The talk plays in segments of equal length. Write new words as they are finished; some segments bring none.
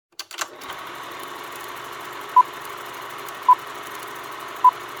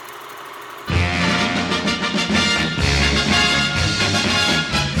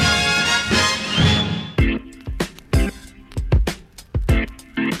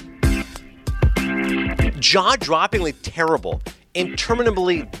jaw-droppingly terrible,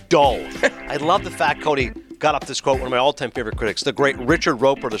 interminably dull. I love the fact Cody got up this quote, one of my all-time favorite critics, the great Richard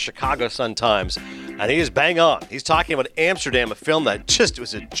Roper of the Chicago Sun-Times, and he is bang on. He's talking about Amsterdam, a film that just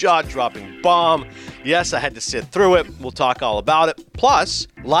was a jaw-dropping bomb. Yes, I had to sit through it. We'll talk all about it. Plus,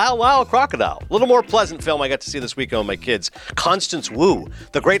 Lyle Lyle Crocodile, a little more pleasant film I got to see this weekend with my kids. Constance Wu,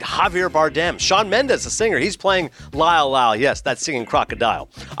 the great Javier Bardem, Shawn Mendes, the singer, he's playing Lyle Lyle. Yes, that's singing Crocodile.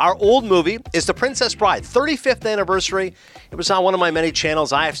 Our old movie is The Princess Bride, 35th anniversary. It was on one of my many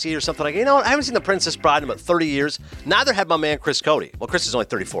channels, IFC or something like, you know what, I haven't seen The Princess Bride in about 30 years. Neither had my man Chris Cody. Well, Chris is only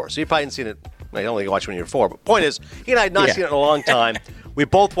 34, so you probably hadn't seen it. I only watched when you were 4. But point is, he and I had not seen it in a long time. We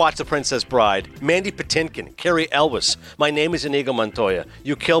both watched The Princess Bride. Mandy Patinkin, Carrie Elwes, My Name is Inigo Montoya,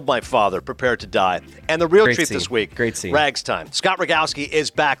 You Killed My Father, Prepare to Die. And the real treat this week, Great scene. Ragstime. Scott Rogowski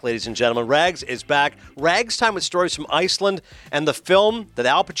is back, ladies and gentlemen. Rags is back. Ragstime with stories from Iceland and the film that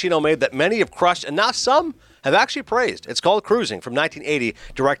Al Pacino made that many have crushed and now some have actually praised. It's called Cruising from 1980,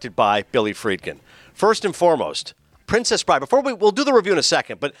 directed by Billy Friedkin. First and foremost, Princess Bride. We'll do the review in a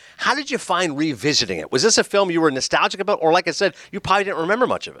second, but how did you find revisiting it? Was this a film you were nostalgic about, or like I said, you probably didn't remember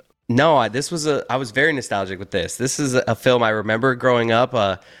much of it? No, I was very nostalgic with this. This is a film I remember growing up.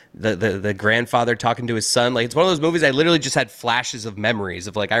 The grandfather talking to his son. Like, it's one of those movies I literally just had flashes of memories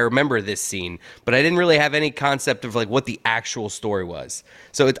of, like, I remember this scene, but I didn't really have any concept of like what the actual story was.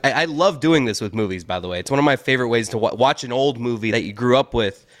 So I love doing this with movies. By the way, it's one of my favorite ways to watch an old movie that you grew up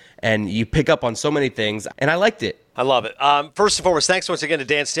with, and you pick up on so many things, and I liked it. I love it. First and foremost, thanks once again to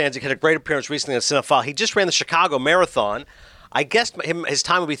Dan Stanzik. He had a great appearance recently on Cinephile. He just ran the Chicago Marathon. I guessed his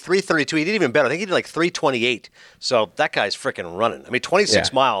time would be 3:32. He did even better. I think he did like 3:28. So that guy's freaking running. I mean,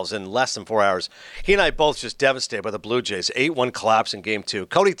 26 miles in less than 4 hours. He and I both just devastated by the Blue Jays. 8-1 collapse in Game 2.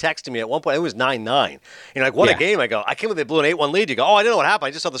 Cody texted me at one point. It was 9-9. You're like, what a game. I go, I can't believe they blew an 8-1 lead. You go, oh, I didn't know what happened.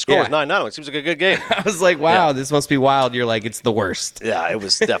 I just saw the score was 9-9. It seems like a good game. I was like, wow, this must be wild. You're like, it's the worst. Yeah, it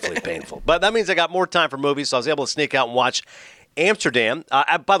was definitely painful. But that means I got more time for movies, so I was able to sneak out and watch Amsterdam.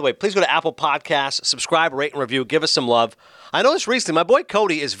 By the way, please go to Apple Podcasts, subscribe, rate, and review. Give us some love. I noticed recently my boy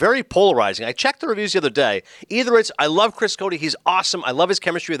Cody is very polarizing. I checked the reviews the other day. Either it's, I love Chris Cody, he's awesome, I love his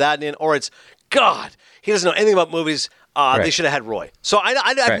chemistry with Adnan, or it's, God, he doesn't know anything about movies. They should have had Roy. So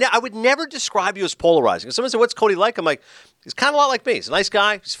I would never describe you as polarizing. If someone said, what's Cody like? I'm like, he's kind of a lot like me. He's a nice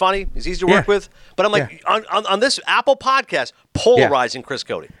guy. He's funny. He's easy to work with. But I'm like, on this Apple podcast, polarizing Chris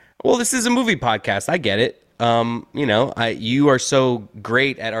Cody. Well, this is a movie podcast. I get it. You are so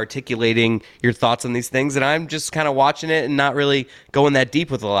great at articulating your thoughts on these things, and I'm just kind of watching it and not really going that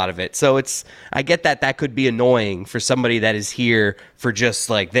deep with a lot of it. So I get that could be annoying for somebody that is here for just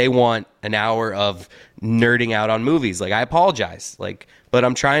like, they want an hour of nerding out on movies. Like, I apologize. But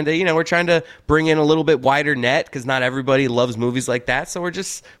I'm trying to, we're trying to bring in a little bit wider net because not everybody loves movies like that. So we're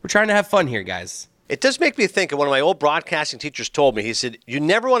trying to have fun here, guys. It does make me think of one of my old broadcasting teachers told me. He said, you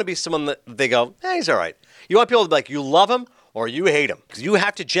never want to be someone that they go, he's all right. You want people to be like, you love him or you hate him. Because you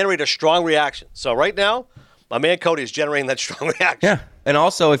have to generate a strong reaction. So right now, my man Cody is generating that strong reaction. Yeah. And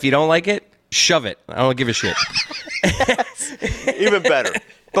also, if you don't like it, shove it. I don't give a shit. Even better.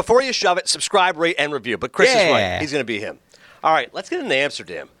 Before you shove it, subscribe, rate, and review. But Chris is right. He's going to be him. All right, let's get into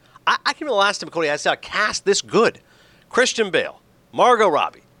Amsterdam. I can remember the last time Cody has a cast this good. Christian Bale, Margot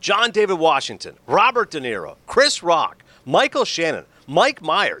Robbie, John David Washington, Robert De Niro, Chris Rock, Michael Shannon, Mike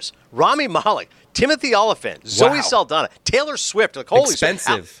Myers, Rami Malek, Timothy Olyphant, Zoe Saldana, Taylor Swift. Like, holy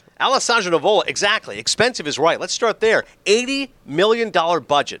expensive. Alessandro Nivola, exactly. Expensive is right. Let's start there. $80 million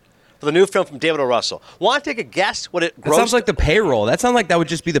budget for the new film from David O. Russell. Want to take a guess what it grossed? That sounds like the payroll. That sounds like that would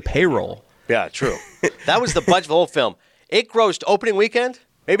just be the payroll. Yeah, true. That was the budget of the whole film. It grossed opening weekend.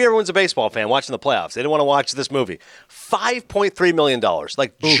 Maybe everyone's a baseball fan watching the playoffs. They didn't want to watch this movie. $5.3 million.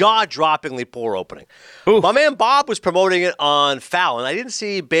 Like, jaw-droppingly poor opening. Oof. My man Bob was promoting it on Fallon. I didn't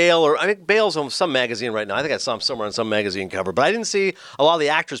see Bale, I think Bale's on some magazine right now. I think I saw him somewhere on some magazine cover. But I didn't see a lot of the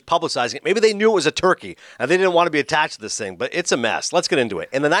actors publicizing it. Maybe they knew it was a turkey, and they didn't want to be attached to this thing. But it's a mess. Let's get into it.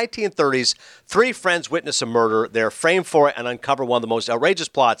 In the 1930s, 3 friends witness a murder. They're framed for it and uncover one of the most outrageous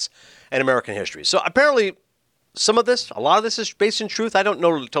plots in American history. So apparently, a lot of this is based in truth. I don't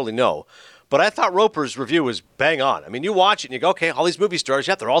totally know. But I thought Roper's review was bang on. I mean, you watch it and you go, okay, all these movie stars,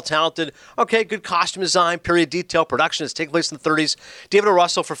 they're all talented. Okay, good costume design, period detail, production is taking place in the 30s. David O.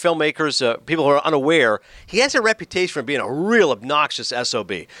 Russell, for filmmakers, people who are unaware, he has a reputation for being a real obnoxious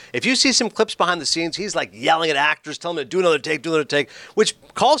SOB. If you see some clips behind the scenes, he's like yelling at actors, telling them to do another take, which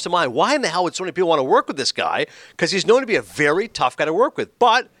calls to mind, why in the hell would so many people want to work with this guy? Because he's known to be a very tough guy to work with.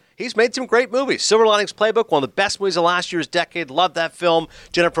 But he's made some great movies. Silver Linings Playbook, one of the best movies of last year's decade. Loved that film.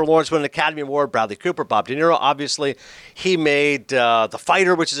 Jennifer Lawrence won an Academy Award. Bradley Cooper, Bob De Niro, obviously. He made The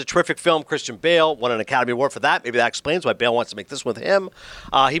Fighter, which is a terrific film. Christian Bale won an Academy Award for that. Maybe that explains why Bale wants to make this with him.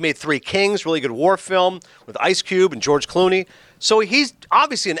 He made Three Kings, really good war film with Ice Cube and George Clooney. So he's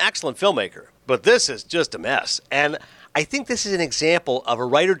obviously an excellent filmmaker, but this is just a mess. And I think this is an example of a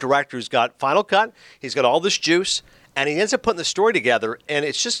writer-director who's got Final Cut, he's got all this juice, and he ends up putting the story together, and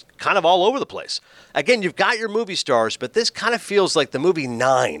it's just kind of all over the place. Again, you've got your movie stars, but this kind of feels like the movie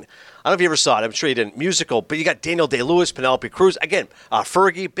Nine. I don't know if you ever saw it. I'm sure you didn't. Musical, but you got Daniel Day-Lewis, Penelope Cruz. Again,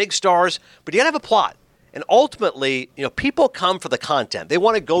 Fergie, big stars, but you got to have a plot. And ultimately, people come for the content. They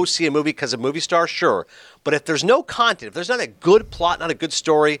want to go see a movie because of movie star, sure. But if there's no content, if there's not a good plot, not a good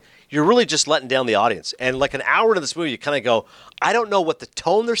story, you're really just letting down the audience. And like an hour into this movie, you kind of go, I don't know what the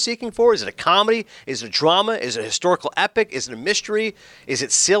tone they're seeking for. Is it a comedy? Is it a drama? Is it a historical epic? Is it a mystery? Is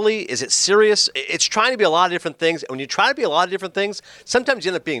it silly? Is it serious? It's trying to be a lot of different things. And when you try to be a lot of different things, sometimes you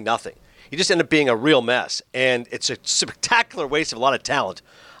end up being nothing. You just end up being a real mess. And it's a spectacular waste of a lot of talent.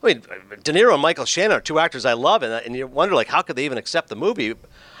 I mean, De Niro and Michael Shannon are two actors I love, and you wonder, like, how could they even accept the movie?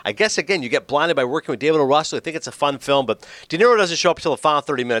 I guess, again, you get blinded by working with David O. Russell. I think it's a fun film, but De Niro doesn't show up until the final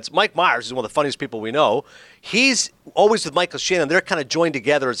 30 minutes. Mike Myers is one of the funniest people we know. He's always with Michael Shannon. They're kind of joined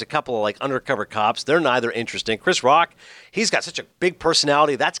together as a couple of, like, undercover cops. They're neither interesting. Chris Rock, he's got such a big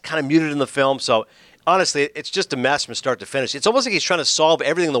personality. That's kind of muted in the film, so honestly, it's just a mess from start to finish. It's almost like he's trying to solve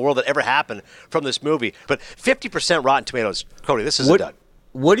everything in the world that ever happened from this movie. But 50% Rotten Tomatoes. Cody, this is a dud.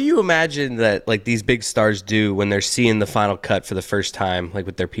 What do you imagine that like these big stars do when they're seeing the final cut for the first time, like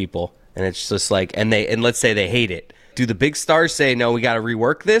with their people, and it's just like, and let's say they hate it? Do the big stars say, no, we got to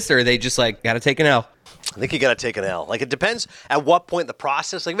rework this, or are they just like, got to take an L? I think you got to take an L. Like, it depends at what point in the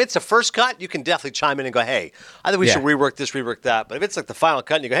process. Like, if it's the first cut, you can definitely chime in and go, hey, I think we should rework this, rework that. But if it's like the final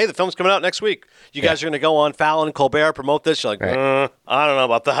cut and you go, hey, the film's coming out next week. You guys are going to go on Fallon and Colbert, promote this. You're like, I don't know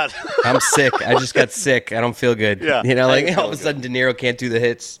about that. I'm sick. I just got sick. I don't feel good. Yeah, like all of a sudden De Niro can't do the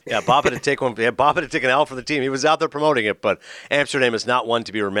hits. Yeah, Bob had to take one. Yeah, Bob had to take an L for the team. He was out there promoting it, but Amsterdam is not one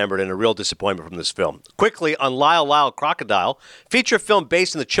to be remembered, and a real disappointment from this film. Quickly, on Lyle Crocodile, feature film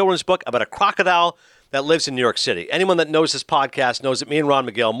based on the children's book about a crocodile that lives in New York City. Anyone that knows this podcast knows that me and Ron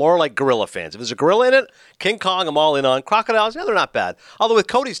Miguel, more like gorilla fans. If there's a gorilla in it, King Kong, I'm all in on. Crocodiles, yeah, they're not bad. Although with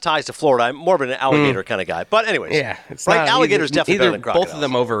Cody's ties to Florida, I'm more of an alligator kind of guy. But anyways, it's right, alligators definitely better than crocodiles. Both of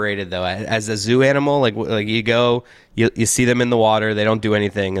them overrated, though. As a zoo animal, like you go, you see them in the water, they don't do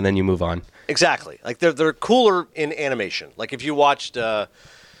anything, and then you move on. Exactly. Like they're cooler in animation. Like if you watched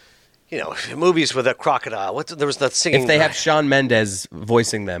movies with a crocodile. There was that singing. If they have Shawn Mendes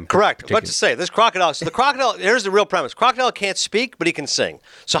voicing them. Correct. What to say? This crocodile. So the crocodile, here's the real premise. Crocodile can't speak, but he can sing.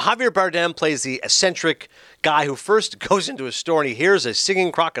 So Javier Bardem plays the eccentric guy who first goes into a store and he hears a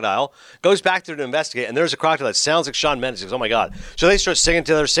singing crocodile, goes back there to investigate, and there's a crocodile that sounds like Shawn Mendes. He goes, oh my God. So they start singing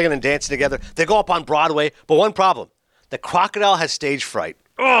together, singing and dancing together. They go up on Broadway, but one problem. The crocodile has stage fright.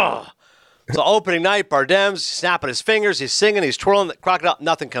 Ugh. So opening night, Bardem's snapping his fingers, he's singing, he's twirling the crocodile,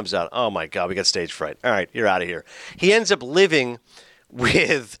 nothing comes out. Oh my God, we got stage fright. All right, you're out of here. He ends up living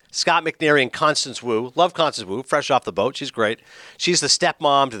with Scott McNairy and Constance Wu. Love Constance Wu, fresh off the boat. She's great. She's the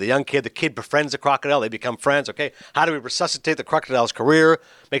stepmom to the young kid. The kid befriends the crocodile. They become friends. Okay, how do we resuscitate the crocodile's career,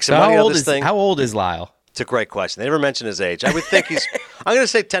 make some money out of this thing? How old is Lyle? It's a great question. They never mention his age. I would think he's, I'm going to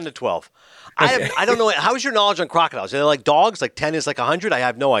say 10 to 12. I don't know. How's your knowledge on crocodiles? Are they like dogs? Like 10 is like 100? I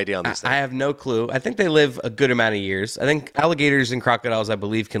have no idea on these things. I have no clue. I think they live a good amount of years. I think alligators and crocodiles, I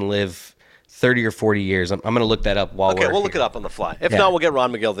believe, can live 30 or 40 years. I'm going to look that up while we're we'll look it up on the fly. If not, we'll get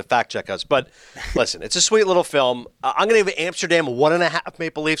Ron Miguel to fact check us. But listen, it's a sweet little film. I'm going to give Amsterdam 1.5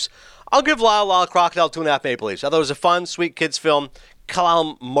 Maple Leafs. I'll give Lyle Crocodile 2.5 Maple Leafs. I thought it was a fun, sweet kids film.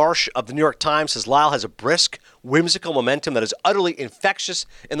 Kyle Marsh of the New York Times says Lyle has a brisk, whimsical momentum that is utterly infectious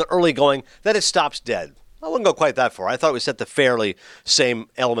in the early going, then it stops dead. I wouldn't go quite that far. I thought we set the fairly same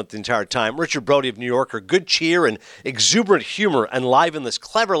element the entire time. Richard Brody of New Yorker, good cheer and exuberant humor enliven this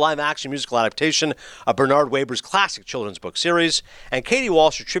clever live-action musical adaptation of Bernard Waber's classic children's book series. And Katie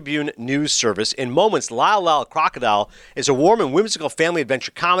Walsh of Tribune News Service, in moments, Lyle Crocodile is a warm and whimsical family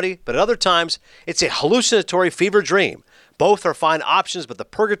adventure comedy, but at other times, it's a hallucinatory fever dream. Both are fine options, but the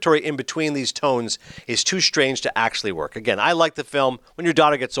purgatory in between these tones is too strange to actually work. Again, I like the film. When your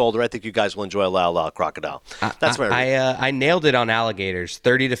daughter gets older, I think you guys will enjoy Lyle Crocodile. That's my reading. I nailed it on alligators.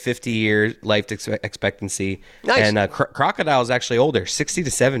 30 to 50 year life expectancy. Nice. And crocodile is actually older, 60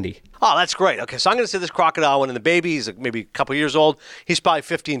 to 70. Oh, that's great. Okay, so I'm going to say this crocodile, when the baby, he's maybe a couple years old, he's probably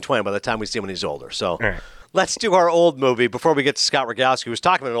 15, 20 by the time we see him when he's older. So Let's do our old movie before we get to Scott Rogowski, who was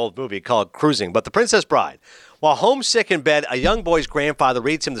talking about an old movie called Cruising. But The Princess Bride. While homesick in bed, a young boy's grandfather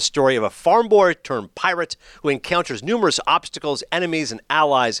reads him the story of a farm boy turned pirate who encounters numerous obstacles, enemies, and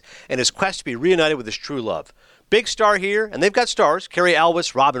allies in his quest to be reunited with his true love. Big star here, and they've got stars. Carrie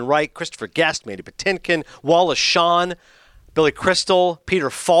Elwes, Robin Wright, Christopher Guest, Mandy Patinkin, Wallace Shawn, Billy Crystal, Peter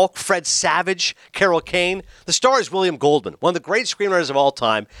Falk, Fred Savage, Carol Kane. The star is William Goldman, one of the great screenwriters of all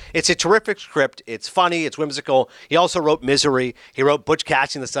time. It's a terrific script. It's funny. It's whimsical. He also wrote Misery. He wrote Butch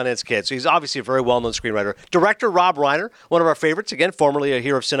Cassidy and the Sundance Kid. So he's obviously a very well-known screenwriter. Director Rob Reiner, one of our favorites. Again, formerly a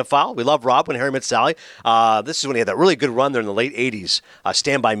hero of Cinephile. We love Rob when Harry Met Sally. This is when he had that really good run there in the late 80s.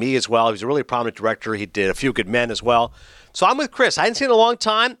 Stand By Me as well. He was a really prominent director. He did A Few Good Men as well. So I'm with Chris. I hadn't seen it in a long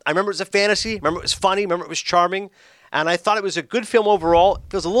time. I remember it was a fantasy. I remember it was funny. I remember it was charming. And I thought it was a good film overall. It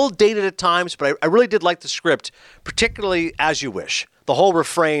feels a little dated at times, but I really did like the script, particularly As You Wish. The whole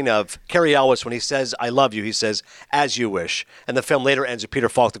refrain of Carrie Elwes, when he says, I love you, he says, as you wish. And the film later ends with Peter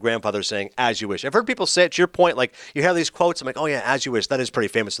Falk, the grandfather, saying, as you wish. I've heard people say it, to your point, like, you hear these quotes, I'm like, oh yeah, as you wish. That is pretty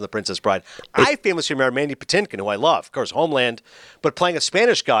famous in The Princess Bride. I famously remember Mandy Patinkin, who I love, of course, Homeland, but playing a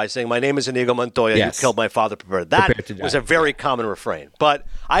Spanish guy saying, my name is Inigo Montoya, Yes. you killed my father, prepared. That was a very common refrain. But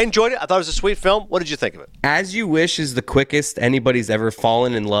I enjoyed it. I thought it was a sweet film. What did you think of it? As You Wish is the quickest anybody's ever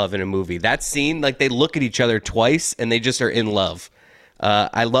fallen in love in a movie. That scene, like, they look at each other twice and they just are in love.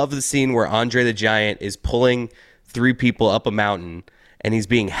 I love the scene where Andre the Giant is pulling three people up a mountain and he's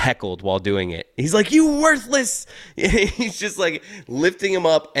being heckled while doing it. He's like, you worthless. He's just like lifting him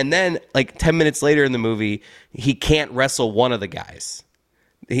up. And then like 10 minutes later in the movie, he can't wrestle one of the guys.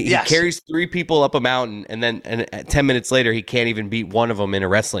 He carries three people up a mountain, and then 10 minutes later, he can't even beat one of them in a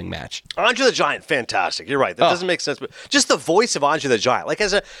wrestling match. Andre the Giant, fantastic. You're right. That doesn't make sense. But just the voice of Andre the Giant. Like,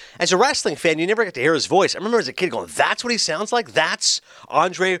 as a wrestling fan, you never get to hear his voice. I remember as a kid going, that's what he sounds like? That's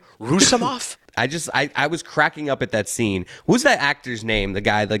Andre Roussimoff? I was cracking up at that scene. Who's that actor's name? The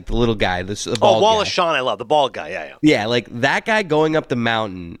guy, like the little guy, the bald Wallace guy. Shawn, I love. The bald guy, yeah. Yeah, like that guy going up the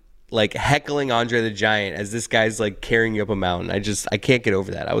mountain, like heckling Andre the Giant as this guy's like carrying you up a mountain. I can't get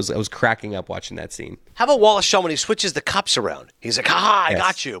over that. I was cracking up watching that scene. How about Wallace Shawn when he switches the cups around? He's like, I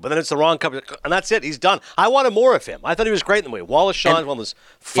got you. But then it's the wrong cup. And that's it. He's done. I wanted more of him. I thought he was great in the movie. Wallace Shawn is one of those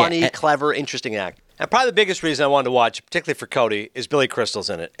funny, clever, interesting actors. And probably the biggest reason I wanted to watch, particularly for Cody, is Billy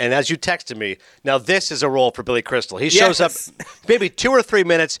Crystal's in it. And as you texted me, now this is a role for Billy Crystal. He shows up maybe 2 or 3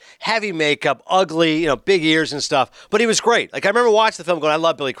 minutes, heavy makeup, ugly, big ears and stuff. But he was great. Like, I remember watching the film going, I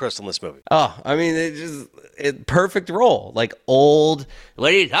love Billy Crystal in this movie. Oh, I mean, perfect role. Like, old,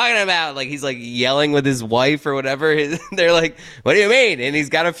 what are you talking about? Like, he's like yelling with his wife or whatever. They're like, what do you mean? And he's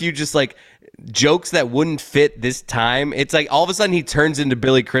got a few just like jokes that wouldn't fit this time. It's like all of a sudden he turns into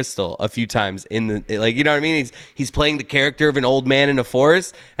Billy Crystal a few times in the, like, you know what I mean? He's playing the character of an old man in a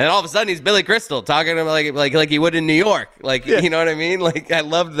forest, and all of a sudden he's Billy Crystal talking to him like he would in New York. Like, you know what I mean? Like, I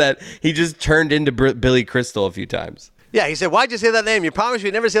loved that he just turned into Billy Crystal a few times. Yeah, he said, why'd you say that name? You promised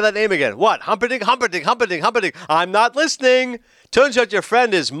you'd never say that name again. What? Humperdinck, Humperdinck, Humperdinck, Humperdinck. I'm not listening. Turns out your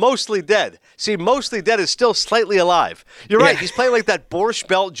friend is mostly dead. See, mostly dead is still slightly alive. You're right. He's playing like that Borscht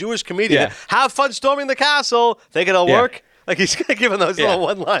Belt Jewish comedian. Yeah. Have fun storming the castle. Think it'll work? Like, he's giving those little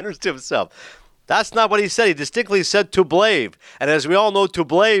one-liners to himself. That's not what he said. He distinctly said to blave. And as we all know, to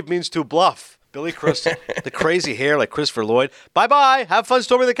blave means to bluff. Billy Crystal, the crazy hair like Christopher Lloyd. Bye-bye. Have fun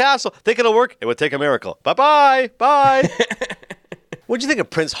storming the castle. Think it'll work? It would take a miracle. Bye-bye. Bye. What'd you think of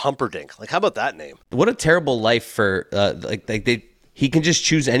Prince Humperdinck? Like, how about that name? What a terrible life for, he can just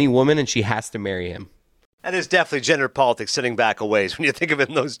choose any woman and she has to marry him. That is definitely gender politics sitting back a ways when you think of it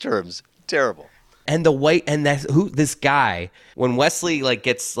in those terms. Terrible. And this guy, when Wesley like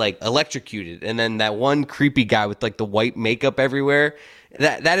gets like electrocuted, and then that one creepy guy with like the white makeup everywhere,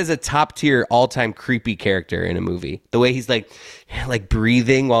 that is a top tier all time creepy character in a movie. The way he's like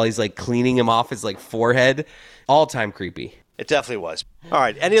breathing while he's like cleaning him off his like forehead, all time creepy. It definitely was. All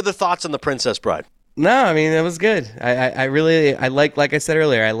right. Any other thoughts on The Princess Bride? No, I mean, it was good. I really like I said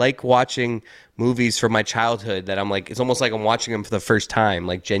earlier, I like watching movies from my childhood that I'm like, it's almost like I'm watching them for the first time,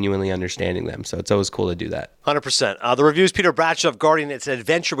 like genuinely understanding them. So it's always cool to do that. 100%. The reviews, Peter Bradshaw of Guardian, it's an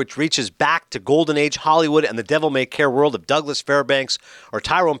adventure which reaches back to Golden Age Hollywood and the Devil May Care world of Douglas Fairbanks or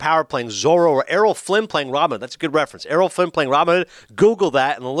Tyrone Power playing Zorro or Errol Flynn playing Robin Hood. That's a good reference. Errol Flynn playing Robin Hood. Google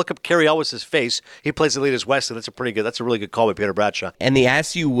that and then look up Carrie Elwes' face. He plays the lead as Wesley. That's a really good call by Peter Bradshaw. And the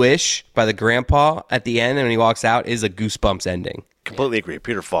As You Wish by the grandpa at the end and when he walks out is a Goosebumps ending. Completely agree.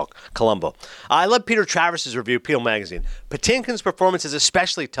 Peter Falk, Columbo. I love Peter Travis's review, People Magazine. Patinkin's performance is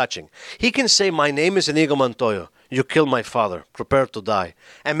especially touching. He can say, my name is Inigo Montoya. You killed my father. Prepare to die.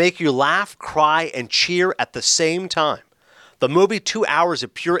 And make you laugh, cry, and cheer at the same time. The movie, 2 hours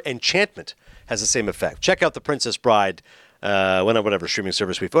of pure enchantment, has the same effect. Check out The Princess Bride. Whatever streaming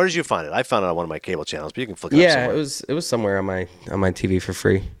service where did you find it? I found it on one of my cable channels, but you can flick it up somewhere. it was somewhere on my TV for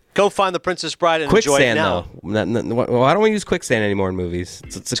free. Go find The Princess Bride and enjoy it now. Well, I don't want to use quicksand anymore in movies.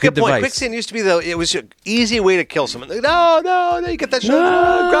 It's a good point. device. Quicksand used to be it was an easy way to kill someone. No, you get that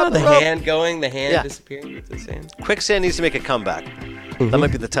shot. Grab the rope. hand going, the hand disappearing into the sand. Quicksand needs to make a comeback. That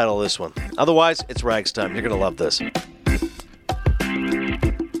might be the title of this one. Otherwise, it's Rags time. You're gonna love this.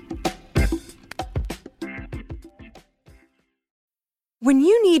 When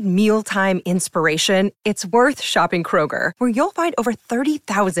you need mealtime inspiration, it's worth shopping Kroger, where you'll find over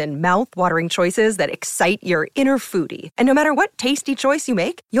 30,000 mouth-watering choices that excite your inner foodie. And no matter what tasty choice you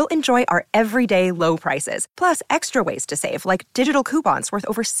make, you'll enjoy our everyday low prices, plus extra ways to save, like digital coupons worth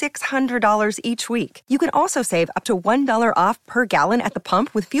over $600 each week. You can also save up to $1 off per gallon at the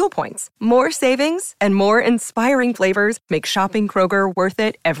pump with fuel points. More savings and more inspiring flavors make shopping Kroger worth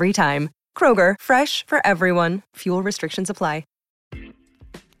it every time. Kroger, fresh for everyone. Fuel restrictions apply.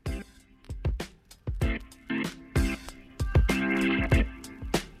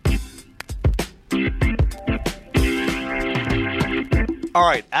 All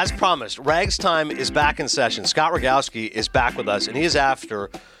right, as promised, Rags Time is back in session. Scott Rogowski is back with us, and he's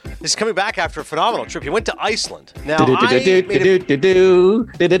coming back after a phenomenal trip. He went to Iceland. Now, we get the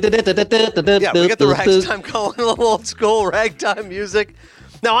Rags Time going, a little old school ragtime music.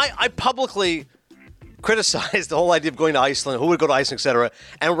 Now, I publicly criticized the whole idea of going to Iceland, who would go to Iceland, etc.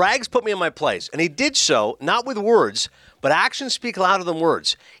 And Rags put me in my place, and he did so not with words, but actions speak louder than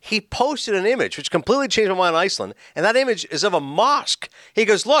words. He posted an image which completely changed my mind on Iceland, and that image is of a mosque. He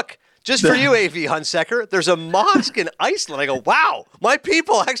goes, look, just for you, A.V. Hunsaker, there's a mosque in Iceland. I go, wow, my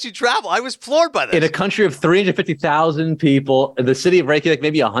people actually travel. I was floored by this. In a country of 350,000 people, in the city of Reykjavik,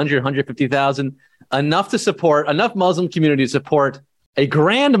 maybe 150,000, enough Muslim community to support a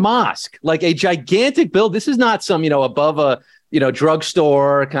grand mosque, like a gigantic build. This is not some, above a,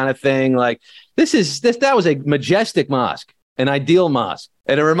 drugstore kind of thing. Like that was a majestic mosque, an ideal mosque.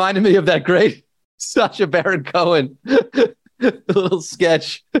 And it reminded me of that great Sacha Baron Cohen little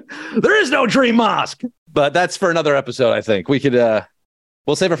sketch. There is no dream mosque, but that's for another episode. I think we could,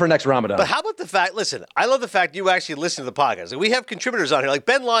 we'll save it for next Ramadan. But how about the fact, listen, I love the fact you actually listen to the podcast. We have contributors on here, like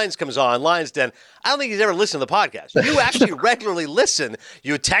Ben Lyons comes on, Lyons Den. I don't think he's ever listened to the podcast. You actually regularly listen.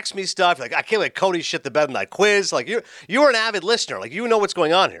 You text me stuff. Like, I can't let Cody shit the bed in that quiz. Like, you're an avid listener. Like, you know what's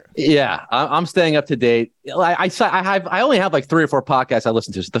going on here. Yeah, I'm staying up to date. I only have like 3 or 4 podcasts I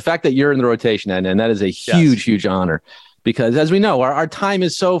listen to. So the fact that you're in the rotation, and that is a huge honor. Because as we know, our time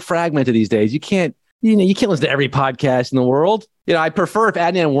is so fragmented these days. You can't listen to every podcast in the world. I prefer if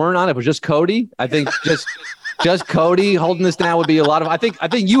Adnan weren't on, it was just Cody. I think just Cody holding this down would be a lot of. I think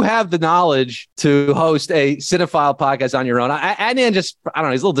you have the knowledge to host a cinephile podcast on your own. Adnan just, I don't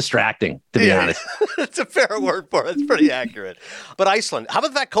know, he's a little distracting, to be honest. It's a fair word for it. It's pretty accurate. But Iceland, how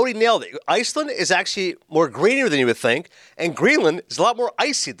about that? Cody nailed it. Iceland is actually more greener than you would think, and Greenland is a lot more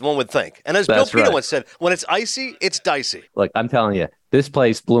icy than one would think. And as Bill Peter once said, when it's icy, it's dicey. Look, I'm telling you, this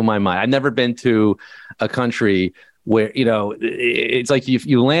place blew my mind. I've never been to a country where, it's like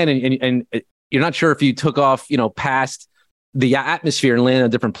you land and you're not sure if you took off, past the atmosphere and land on a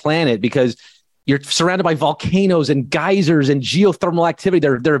different planet, because you're surrounded by volcanoes and geysers and geothermal activity.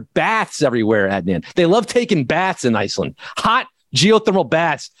 There are baths everywhere, Adnan. They love taking baths in Iceland. Hot geothermal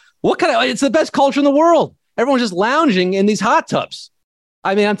baths. It's the best culture in the world. Everyone's just lounging in these hot tubs.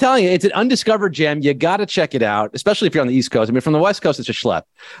 I mean, I'm telling you, it's an undiscovered gem. You got to check it out, especially if you're on the East Coast. I mean, from the West Coast, it's a schlep.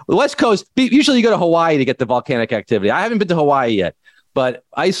 The West Coast, usually you go to Hawaii to get the volcanic activity. I haven't been to Hawaii yet, but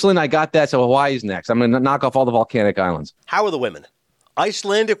Iceland, I got that, so Hawaii's next. I'm going to knock off all the volcanic islands. How are the women?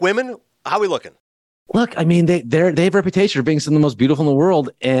 Icelandic women, how are we looking? Look, I mean, they have a reputation for being some of the most beautiful in the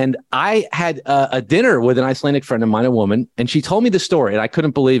world. And I had a dinner with an Icelandic friend of mine, a woman, and she told me the story, and I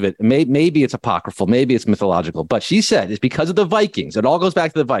couldn't believe it. Maybe it's apocryphal, maybe it's mythological, but she said it's because of the Vikings. It all goes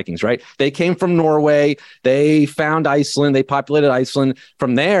back to the Vikings, right? They came from Norway. They found Iceland. They populated Iceland.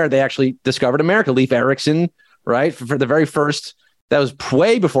 From there, they actually discovered America. Leif Erikson, right? For the very first, that was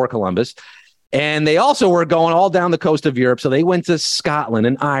way before Columbus. And they also were going all down the coast of Europe. So they went to Scotland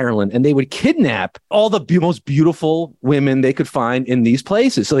and Ireland, and they would kidnap all the most beautiful women they could find in these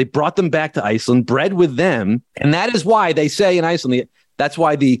places. So they brought them back to Iceland, bred with them. And that is why they say in Iceland, that's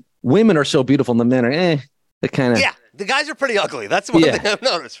why the women are so beautiful and the men are, they kind of. Yeah. The guys are pretty ugly. That's one thing I've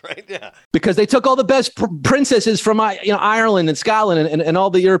noticed, right? Yeah. Because they took all the best princesses from Ireland and Scotland and all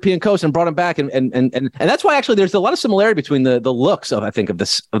the European coast and brought them back. And that's why actually there's a lot of similarity between the looks of, I think, of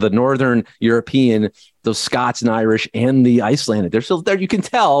the Northern European, those Scots and Irish, and the Icelandic. They're still there. You can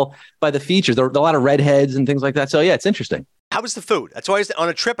tell by the features. There are a lot of redheads and things like that. So, yeah, it's interesting. How was the food? That's why on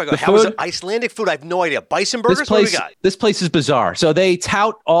a trip I go, The how was food? the Icelandic food? I have no idea. Bison burgers? What do we got? This place is bizarre. So they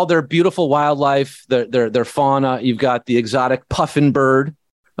tout all their beautiful wildlife, their fauna. You've got the exotic puffin bird.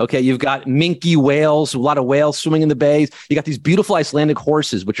 Okay, you've got minke whales, a lot of whales swimming in the bays. You got these beautiful Icelandic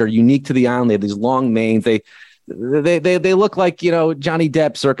horses, which are unique to the island. They have these long manes. They look like, Johnny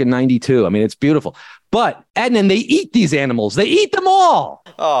Depp circa 92. I mean, it's beautiful. But Adnan, they eat these animals. They eat them all.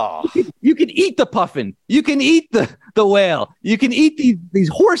 Oh, You can eat the puffin. You can eat the whale. You can eat these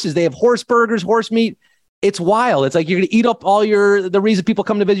horses. They have horse burgers, horse meat. It's wild. It's like you're going to eat up all the reason people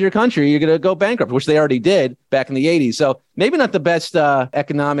come to visit your country. You're going to go bankrupt, which they already did back in the 80s. So maybe not the best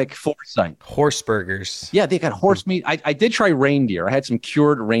economic foresight. Horse burgers. Yeah, they got horse meat. I did try reindeer. I had some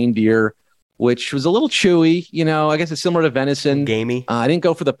cured reindeer, which was a little chewy. I guess it's similar to venison. Gamey. I didn't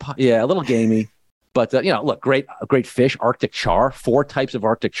go for a little gamey. But, look, great fish, Arctic char, 4 types of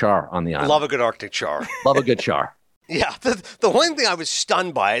Arctic char on the island. love a good Arctic char. Love a good char. Yeah, the one thing I was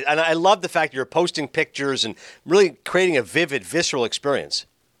stunned by, and I love the fact you're posting pictures and really creating a vivid, visceral experience.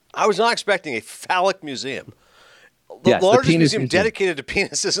 I was not expecting a phallic museum. The Yes, the largest penis museum museum. dedicated to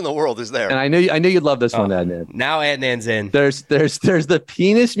penises in the world is there. And I knew you'd love this one, Adnan. Now Adnan's in. There's the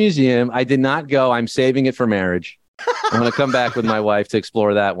penis museum. I did not go. I'm saving it for marriage. I'm going to come back with my wife to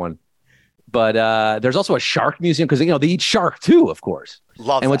explore that one. But there's also a shark museum because they eat shark too, of course.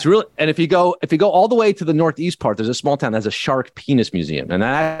 Love And that. what's really if you go all the way to the northeast part, there's a small town that has a shark penis museum, and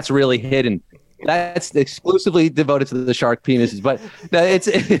that's really hidden. That's exclusively devoted to the shark penises. But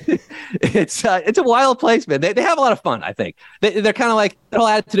it's a wild place, man. They have a lot of fun. I think they're kind of like their whole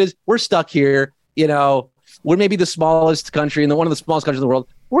attitude is we're stuck here. We're maybe the smallest country and one of the smallest countries in the world.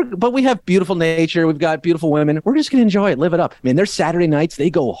 But we have beautiful nature. We've got beautiful women. We're just gonna enjoy it, live it up. I mean, their Saturday nights they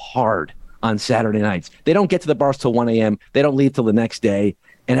go hard. On Saturday nights. They don't get to the bars till 1 a.m. They don't leave till the next day.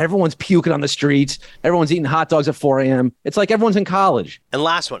 And everyone's puking on the streets. Everyone's eating hot dogs at 4 a.m. It's like everyone's in college. And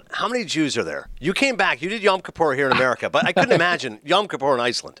last one, how many Jews are there? You came back. You did Yom Kippur here in America, but I couldn't imagine Yom Kippur in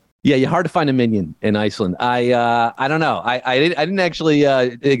Iceland. Yeah, you're hard to find a minion in Iceland. I don't know. I didn't actually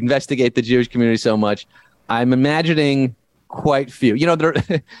investigate the Jewish community so much. I'm imagining quite few.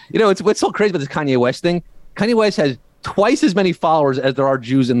 What's so crazy about this Kanye West thing? Kanye West has twice as many followers as there are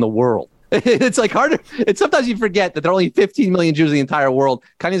Jews in the world. It's like harder. It's sometimes you forget that there are only 15 million Jews in the entire world.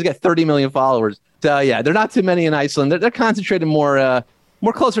 Kanye's got 30 million followers. So yeah, they're not too many in Iceland. They're concentrated more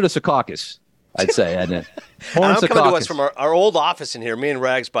closer to Secaucus, I'd say, Adnan. And I'm coming to us from our old office in here, me and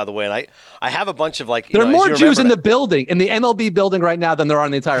Rags, by the way, and I have a bunch of there are more as you Jews in remember the building, in the MLB building right now than there are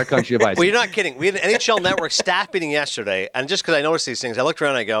in the entire country of Iceland. Well, you're not kidding. We had an NHL Network staff meeting yesterday, and just because I noticed these things, I looked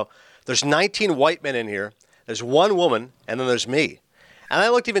around and I go, there's 19 white men in here, there's 1 woman, and then there's me. And I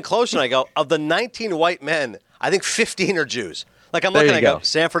looked even closer and I go, of the 19 white men, I think 15 are Jews. Like I'm looking, I go,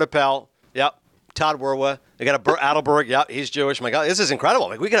 Sanford Appel, yep. Todd Werwa, they got a Adelberg, yep, he's Jewish. My God, this is incredible.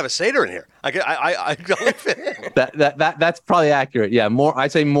 Like we could have a Seder in here. I don't fit in. That's probably accurate. Yeah,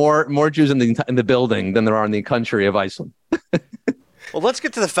 I'd say more Jews in the building than there are in the country of Iceland. Well, let's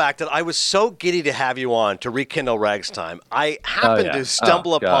get to the fact that I was so giddy to have you on to rekindle Rags Time. I happened to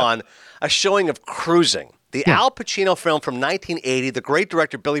stumble upon a showing of Cruising. The Al Pacino film from 1980, the great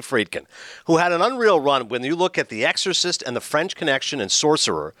director Billy Friedkin, who had an unreal run when you look at The Exorcist and The French Connection and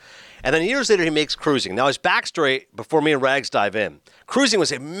Sorcerer. And then years later, he makes Cruising. Now, his backstory, before me and Rags dive in, Cruising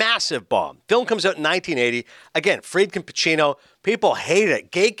was a massive bomb. Film comes out in 1980. Again, Friedkin, Pacino, people hated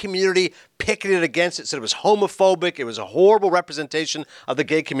it. Gay community picketed against it, said it was homophobic. It was a horrible representation of the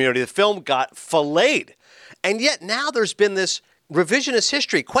gay community. The film got filleted. And yet now there's been this revisionist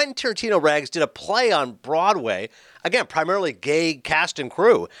history. Quentin Tarantino, Rags, did a play on Broadway, again, primarily gay cast and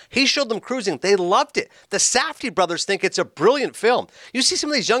crew. He showed them Cruising. They loved it. The Safdie brothers think it's a brilliant film. You see some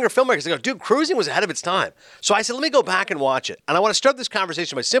of these younger filmmakers, they go, dude, Cruising was ahead of its time. So I said, let me go back and watch it. And I want to start this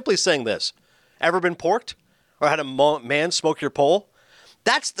conversation by simply saying this. Ever been porked? Or had a man smoke your pole?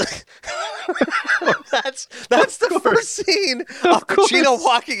 That's the that's the first scene of Pacino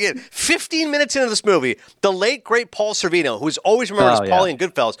walking in. 15 minutes into this movie, the late great Paul Sorvino, who's always remembered as Paulie in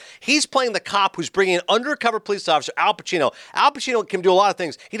Goodfellas, he's playing the cop who's bringing an undercover police officer, Al Pacino. Al Pacino can do a lot of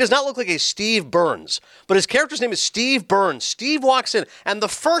things. He does not look like a Steve Burns, but his character's name is Steve Burns. Steve walks in, and the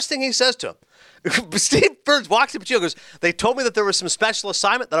first thing he says to him, Steve Burns walks in, Pacino goes, they told me that there was some special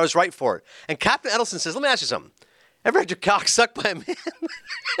assignment that I was right for it. And Captain Edelson says, let me ask you something. Ever had your cock sucked by a man?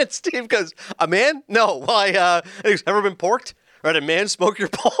 And Steve goes, a man? No. Why? Ever been porked? Or had a man smoke your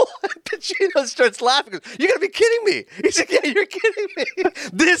pole? And Pacino starts laughing. Goes, you got to be kidding me. He's like, yeah, you're kidding me.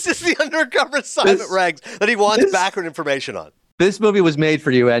 This is the undercover assignment, Rags, that he wants background information on. This movie was made for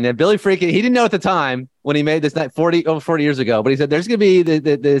you, and Billy Friedkin, he didn't know at the time when he made this, over 40 years ago, but he said, there's going to be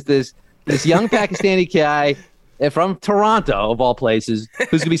this young Pakistani guy, from Toronto, of all places, who's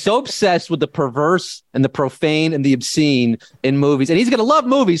going to be so obsessed with the perverse and the profane and the obscene in movies. And he's going to love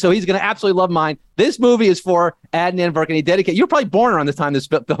movies, so he's going to absolutely love mine. This movie is for Adnan Verkani. Dedicated. You were probably born around this time this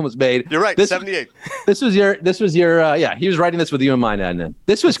film was made. You're right, 78. This was your, he was writing this with you in mind, Adnan.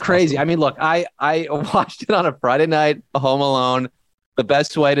 This was crazy. I mean, look, I watched it on a Friday night, home alone, the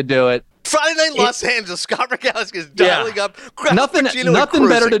best way to do it. Friday night in Los Angeles, Scott Rogowski is dialing up. Nothing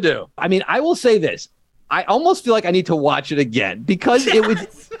better to do. I mean, I will say this. I almost feel like I need to watch it again because it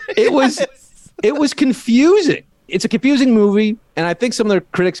was confusing. It's a confusing movie, and I think some of the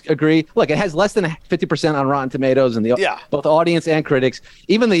critics agree. Look, it has less than 50% on Rotten Tomatoes, and both audience and critics.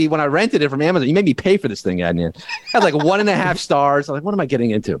 Even when I rented it from Amazon, you made me pay for this thing, Adnan. It had like 1.5 stars. I'm like, what am I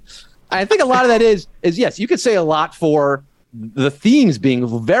getting into? I think a lot of that is yes, you could say a lot for the themes being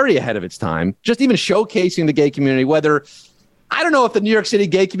very ahead of its time, just even showcasing the gay community, whether I don't know if the New York City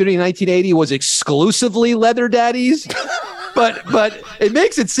gay community in 1980 was exclusively leather daddies, but it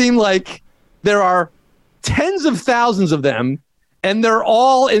makes it seem like there are tens of thousands of them, and they're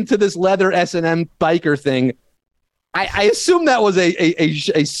all into this leather S&M biker thing. I assume that was a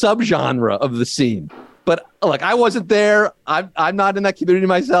subgenre of the scene. But look, I wasn't there. I'm not in that community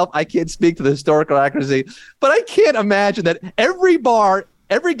myself. I can't speak to the historical accuracy, but I can't imagine that every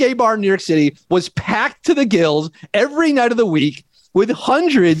gay bar in New York City was packed to the gills every night of the week with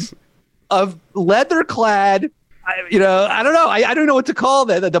hundreds of leather-clad, I don't know. I don't know what to call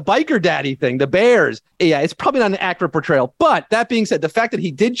that. The biker daddy thing, the bears. Yeah, it's probably not an accurate portrayal. But that being said, the fact that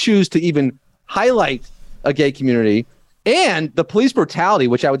he did choose to even highlight a gay community and the police brutality,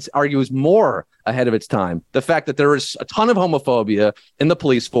 which I would argue is more ahead of its time. The fact that there is a ton of homophobia in the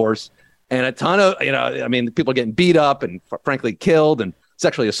police force and a ton of, people are getting beat up and frankly killed and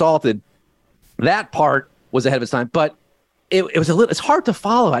sexually assaulted. That part was ahead of its time, but it was it's hard to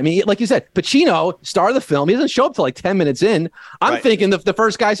follow. I mean, like you said, Pacino, star of the film, he doesn't show up till like 10 minutes in. I'm thinking the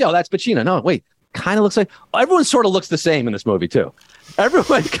first guy, that's Pacino. No, wait, kind of looks like, everyone sort of looks the same in this movie too.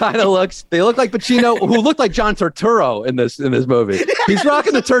 Everyone kind of they look like Pacino, who looked like John Turturro in this movie. He's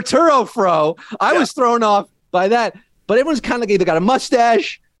rocking the Turturro fro. I was thrown off by that, but everyone's kind of either got a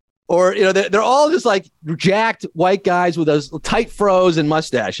mustache or, they're all just like jacked white guys with those tight fros and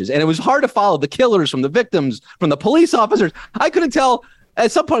mustaches. And it was hard to follow the killers from the victims, from the police officers. I couldn't tell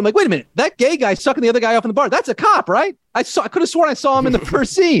at some point. I'm like, wait a minute, that gay guy sucking the other guy off in the bar. That's a cop, right? I could have sworn I saw him in the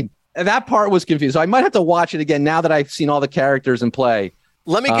first scene. And that part was confused. So I might have to watch it again now that I've seen all the characters in play.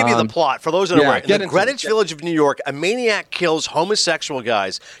 Let me give you the plot. For those that are aware, in the Greenwich Village of New York, a maniac kills homosexual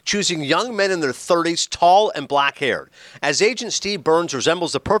guys, choosing young men in their 30s, tall and black-haired. As Agent Steve Burns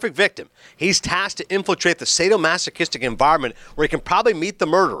resembles the perfect victim, he's tasked to infiltrate the sadomasochistic environment where he can probably meet the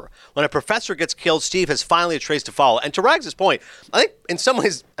murderer. When a professor gets killed, Steve has finally a trace to follow. And to Rags' point, I think in some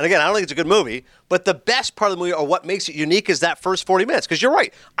ways, and again, I don't think it's a good movie, but the best part of the movie, or what makes it unique, is that first 40 minutes. Because you're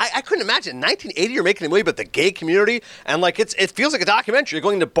right. I couldn't imagine. In 1980, you're making a movie about the gay community, and it feels like a documentary. You're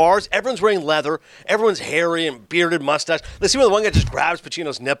going to bars, everyone's wearing leather, everyone's hairy and bearded mustache. Let's see when the one guy just grabs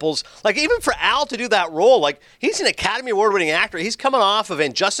Pacino's nipples. Like, even for Al to do that role, like, he's an Academy Award-winning actor. He's coming off of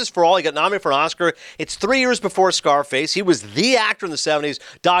And Justice for All. He got nominated for an Oscar. It's 3 years before Scarface. He was the actor in the 70s,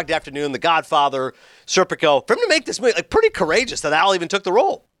 Dog Day Afternoon, The Godfather, Serpico. For him to make this movie, pretty courageous that Al even took the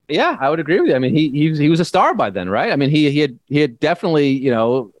role. Yeah, I would agree with you. I mean, he was a star by then, right? I mean, he had definitely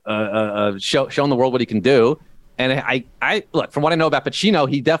shown the world what he can do. And I look, from what I know about Pacino,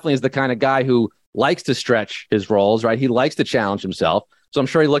 he definitely is the kind of guy who likes to stretch his roles, right? He likes to challenge himself. So I'm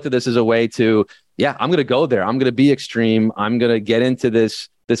sure he looked at this as a way to, I'm going to go there. I'm going to be extreme. I'm going to get into this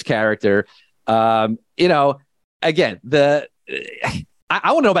character. Again,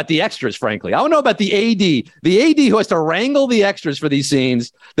 I want to know about the extras, frankly. I want to know about the AD who has to wrangle the extras for these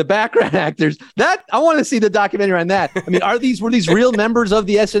scenes, the background actors. That I want to see the documentary on that. I mean, were these real members of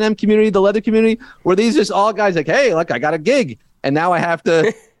the S&M community, the leather community? Were these just all guys like, hey, look, I got a gig, and now I have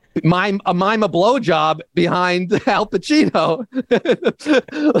to mime a blowjob behind Al Pacino?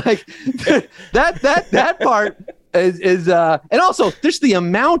 Like that part is and also there's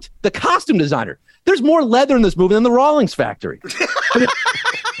the costume designer. There's more leather in this movie than the Rawlings factory.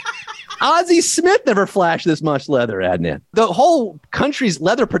 Ozzie Smith never flashed this much leather, Adnan. The whole country's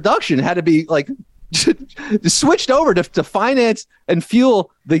leather production had to be like switched over to finance and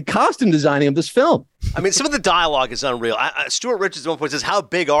fuel the costume designing of this film. I mean, some of the dialogue is unreal. Stuart Richards at one point says, "How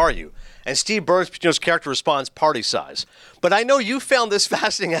big are you?" And Steve Burns, Pacino's character, responds, "Party size." But I know you found this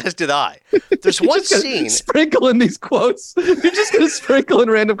fascinating, as did I. There's one scene. Sprinkle in these quotes. You're just going to sprinkle in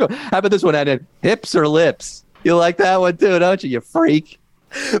random quotes. How about this one, Adnan? Hips or lips? You like that one too, don't you? You freak.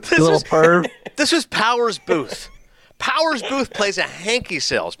 You little perv. This was Powers Booth. Powers Booth plays a hanky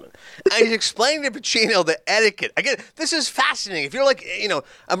salesman, and he's explaining to Pacino the etiquette. Again, this is fascinating. If you're like,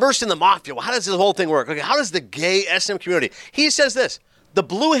 immersed in the mafia, well, how does this whole thing work? Okay, how does the gay SM community? He says this: the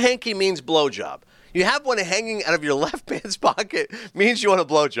blue hanky means blowjob. You have one hanging out of your left pants pocket means you want a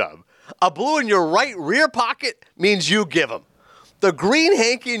blowjob. A blue in your right rear pocket means you give them. The green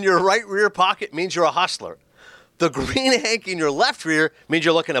hanky in your right rear pocket means you're a hustler. The green hanky in your left rear means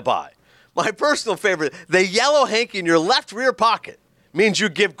you're looking to buy. My personal favorite, the yellow hanky in your left rear pocket means you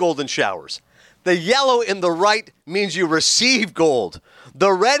give golden showers. The yellow in the right means you receive gold.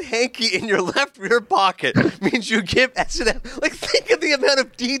 The red hanky in your left rear pocket means you give S&M. Like, think of the amount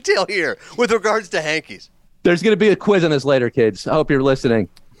of detail here with regards to hankies. There's going to be a quiz on this later, kids. I hope you're listening.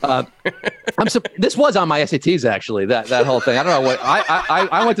 This was on my SATs, actually, that whole thing. I don't know what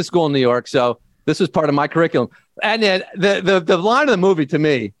I went to school in New York, so this was part of my curriculum. And then the line of the movie to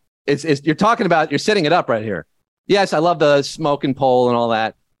me is you're talking about, you're setting it up right here. Yes, I love the smoking pole and all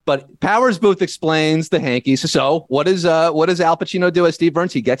that, but Powers Booth explains the hankies. So what does Al Pacino do as Steve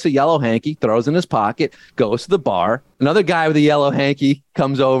Burns? He gets a yellow hanky, throws in his pocket, goes to the bar. Another guy with a yellow hanky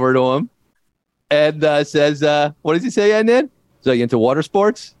comes over to him and says, what does he say, Ed? So you into water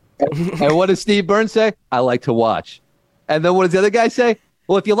sports? And what does Steve Burns say? I like to watch. And then what does the other guy say?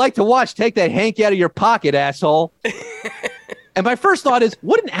 Well, if you like to watch, take that hanky out of your pocket, asshole. And my first thought is,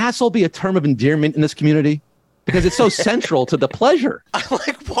 wouldn't asshole be a term of endearment in this community? Because it's so central to the pleasure. I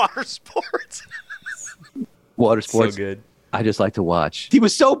like water sports. Water sports. So good. I just like to watch. He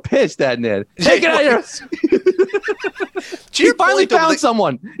was so pissed, that Ned. Take it out of here. He finally found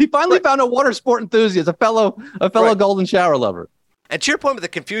someone. He finally found a water sport enthusiast, a fellow golden shower lover. And to your point with the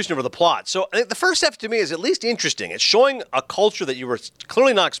confusion over the plot, so I think the first step to me is at least interesting. It's showing a culture that you were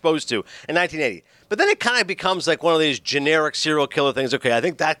clearly not exposed to in 1980. But then it kind of becomes like one of these generic serial killer things. Okay, I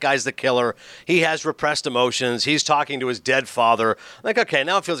think that guy's the killer. He has repressed emotions. He's talking to his dead father. Like, okay,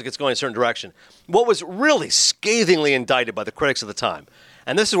 now it feels like it's going a certain direction. What was really scathingly indicted by the critics of the time,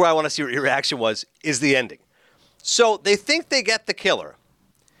 and this is where I want to see what your reaction was, is the ending. So they think they get the killer.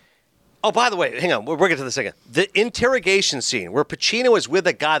 Oh, by the way, hang on. We'll get to this again. The interrogation scene where Pacino is with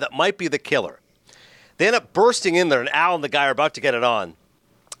a guy that might be the killer. They end up bursting in there, and Al and the guy are about to get it on.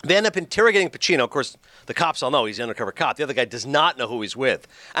 They end up interrogating Pacino. Of course, the cops all know he's an undercover cop. The other guy does not know who he's with.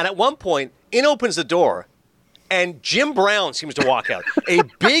 And at one point, in opens the door, and Jim Brown seems to walk out. A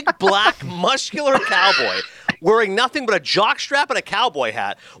big, black, muscular cowboy wearing nothing but a jockstrap and a cowboy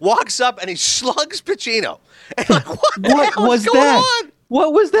hat walks up, and he slugs Pacino. And like, what was that?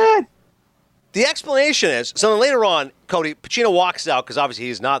 What was that? The explanation is, so then later on, Cody, Pacino walks out, because obviously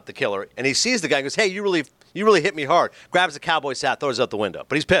he's not the killer, and he sees the guy and goes, hey, you really hit me hard. Grabs the cowboy's hat, throws it out the window.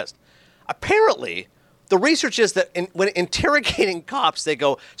 But he's pissed. Apparently, the research is that when interrogating cops, they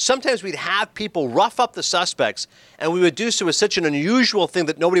go, sometimes we'd have people rough up the suspects, and we would do so as such an unusual thing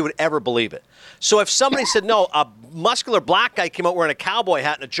that nobody would ever believe it. So if somebody said, no, a muscular black guy came out wearing a cowboy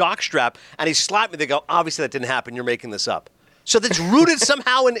hat and a jockstrap, and he slapped me, they go, obviously that didn't happen, you're making this up. So that's rooted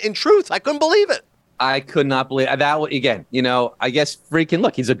somehow in truth. I couldn't believe it. I could not believe that. Again, I guess freaking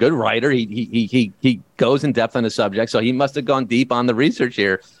look, he's a good writer. He goes in depth on the subject, so he must have gone deep on the research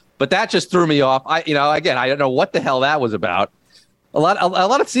here. But that just threw me off. Again, I don't know what the hell that was about. A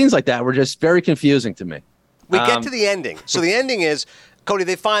lot of scenes like that were just very confusing to me. We get to the ending. So the ending is, Cody,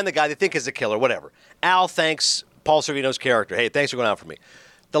 they find the guy they think is the killer, whatever. Al thanks Paul Sorvino's character. Hey, thanks for going out for me.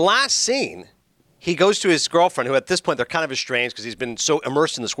 The last scene, he goes to his girlfriend, who at this point they're kind of estranged because he's been so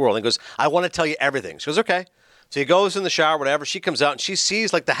immersed in this world. And he goes, I want to tell you everything. She goes, okay. So he goes in the shower, whatever. She comes out and she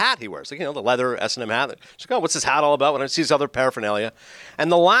sees like the hat he wears, like, the leather S&M hat. She's like, oh, what's this hat all about? When I see this other paraphernalia.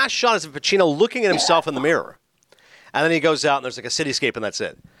 And the last shot is of Pacino looking at himself in the mirror. And then he goes out and there's like a cityscape and that's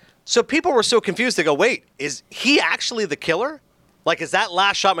it. So people were so confused. They go, wait, is he actually the killer? Like, is that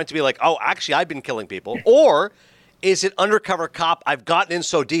last shot meant to be like, oh, actually, I've been killing people? Or is it undercover cop? I've gotten in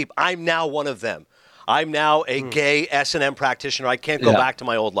so deep. I'm now one of them. I'm now a gay S&M practitioner. I can't go back to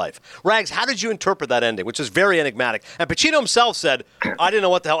my old life. Rags, how did you interpret that ending, which is very enigmatic? And Pacino himself said, I didn't know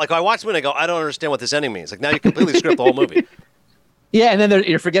what the hell. Like, I watched the movie and I go, I don't understand what this ending means. Like, now you completely script the whole movie. Yeah, and then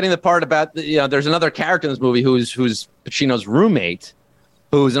you're forgetting the part about, there's another character in this movie who's Pacino's roommate,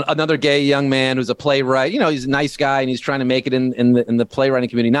 who's another gay young man who's a playwright. He's a nice guy and he's trying to make it in the playwriting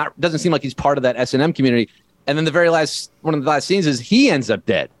community. Doesn't seem like he's part of that S&M community. And then one of the last scenes is he ends up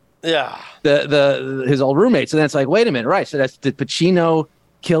dead. Yeah. His old roommate. So then it's like, wait a minute, right? So did Pacino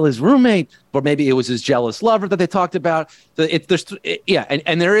kill his roommate, or maybe it was his jealous lover that they talked about? So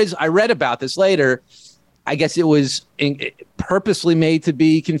and there is. I read about this later. I guess it was purposely made to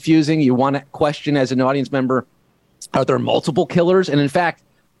be confusing. You want to question as an audience member, are there multiple killers? And in fact,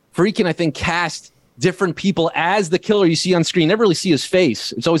 Friedkin, I think, cast different people as the killer you see on screen. You never really see his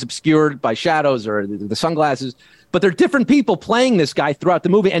face. It's always obscured by shadows or the sunglasses. But they're different people playing this guy throughout the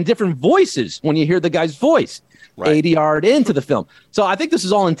movie and different voices when you hear the guy's voice 80 yard into the film. So I think this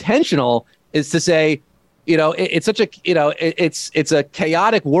is all intentional, is to say, it's such a, it's a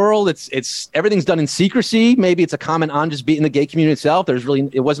chaotic world. It's everything's done in secrecy. Maybe it's a comment on just beating the gay community itself.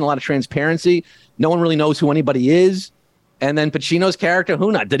 It wasn't a lot of transparency. No one really knows who anybody is. And then Pacino's character,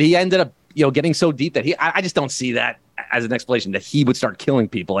 did he end up, getting so deep that I just don't see that as an explanation that he would start killing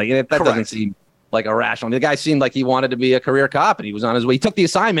people. Like that doesn't seem like irrational. The guy seemed like he wanted to be a career cop, and he was on his way. He took the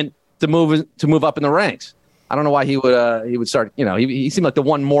assignment to move up in the ranks. I don't know why he would start. He seemed like the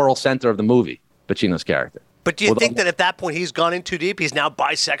one moral center of the movie, Pacino's character. But do you think that at that point he's gone in too deep? He's now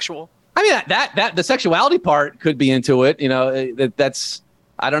bisexual? I mean, that the sexuality part could be into it. That's.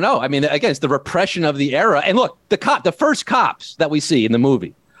 I don't know. I mean, again, it's the repression of the era. And look, the first cops that we see in the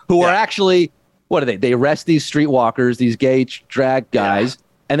movie, who are actually, what are they? They arrest these streetwalkers, these gay drag guys,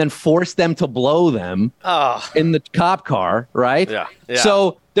 and then force them to blow them in the cop car, right? Yeah.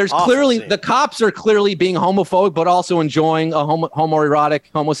 So there's the cops are clearly being homophobic, but also enjoying a homoerotic,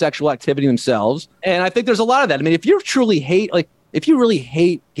 homosexual activity themselves. And I think there's a lot of that. I mean, if you really hate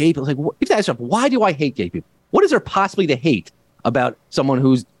gay people, like, you have to ask yourself, why do I hate gay people? What is there possibly to hate about someone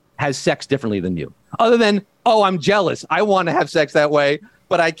who has sex differently than you, other than, I'm jealous, I want to have sex that way,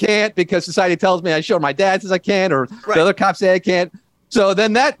 but I can't because society tells me I should, or my dad says I can't, or the other cops say I can't. So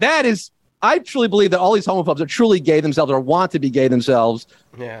then that is, I truly believe that all these homophobes are truly gay themselves or want to be gay themselves.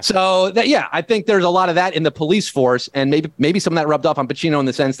 Yeah. So I think there's a lot of that in the police force, and maybe some of that rubbed off on Pacino in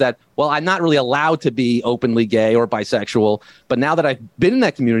the sense that, well, I'm not really allowed to be openly gay or bisexual, but now that I've been in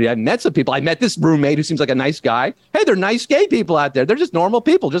that community, I've met some people. I met this roommate who seems like a nice guy. Hey, they're nice gay people out there. They're just normal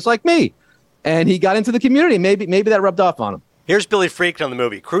people, just like me. And he got into the community. Maybe that rubbed off on him. Here's Billy Friedkin on the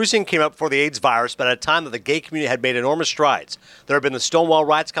movie. Cruising came up before the AIDS virus, but at a time that the gay community had made enormous strides. There had been the Stonewall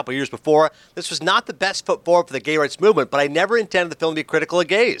riots a couple of years before. This was not the best foot forward for the gay rights movement, but I never intended the film to be critical of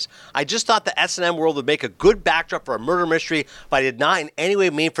gays. I just thought the S&M world would make a good backdrop for a murder mystery, but I did not in any way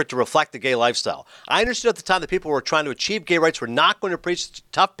mean for it to reflect the gay lifestyle. I understood at the time that people who were trying to achieve gay rights were not going to preach such a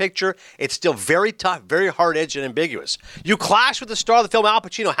tough picture. It's still very tough, very hard-edged, and ambiguous. You clash with the star of the film, Al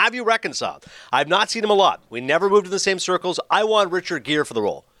Pacino. Have you reconciled? I've not seen him a lot. We never moved in the same circles. I wanted Richard Gere for the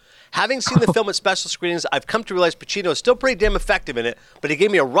role. Having seen the film at special screenings, I've come to realize Pacino is still pretty damn effective in it, but he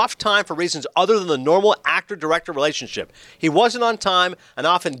gave me a rough time for reasons other than the normal actor-director relationship. He wasn't on time and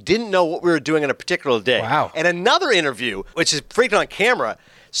often didn't know what we were doing on a particular day. Wow. And another interview, which is freaking on camera,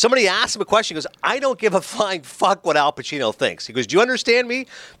 somebody asked him a question. He goes, I don't give a flying fuck what Al Pacino thinks. He goes, do you understand me?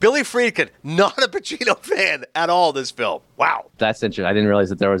 Billy Friedkin, not a Pacino fan at all this film. Wow. That's interesting. I didn't realize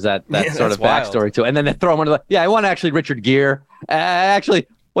that there was that sort of backstory to it. And then they throw him under I want actually Richard Gere. Actually,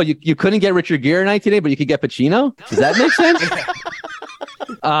 well, you couldn't get Richard Gere in 1980, but you could get Pacino? Does that make sense?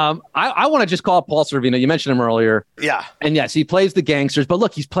 I want to just call Paul Sorvino. You mentioned him earlier. Yeah. And yes, he plays the gangsters, but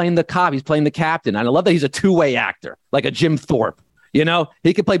look, he's playing the cop. He's playing the captain. And I love that he's a two-way actor, like a Jim Thorpe. He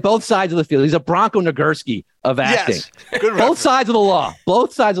can play both sides of the field. He's a Bronco Nagurski of acting. Yes. Good both sides of the law.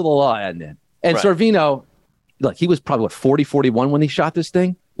 Both sides of the law, and right. Sorvino, look, he was probably 40, 41 when he shot this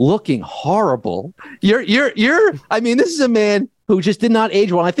thing, looking horrible. I mean, this is a man who just did not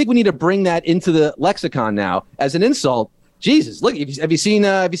age well. I think we need to bring that into the lexicon now as an insult. Jesus, look, have you seen,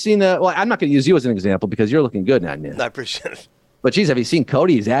 well, I'm not going to use you as an example because you're looking good now, Nick. I appreciate it. But geez, have you seen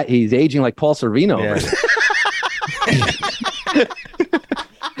Cody? He's aging like Paul Sorvino. Yeah.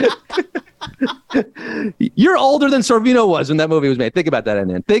 You're older than Sorvino was when that movie was made. Think about that,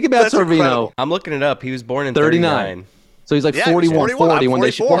 Anand. Think about That's Sorvino. Incredible. I'm looking it up. He was born in 39. So he's like 41, 40 when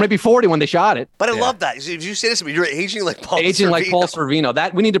they or maybe 40 when they shot it. But I love that. If you say this to me, you're aging like Paul Sorvino. Like Paul Sorvino.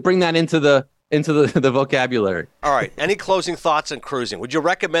 That we need to bring that into the vocabulary. All right. Any closing thoughts on Cruising? Would you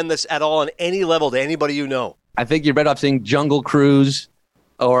recommend this at all on any level to anybody you know? I think you're better off saying Jungle Cruise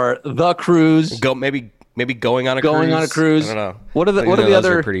or The Cruise. Maybe Going on a Cruise. Going on a Cruise. I don't know. What are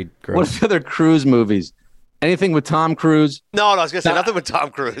the other cruise movies? Anything with Tom Cruise? No, I was going to say nothing with Tom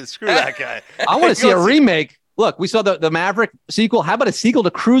Cruise. Screw that guy. I want to see a remake. Look, we saw the Maverick sequel. How about a sequel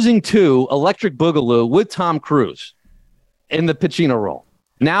to Cruising 2, Electric Boogaloo with Tom Cruise in the Pacino role?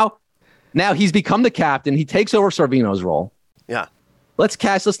 Now he's become the captain. He takes over Sorvino's role. Yeah. Let's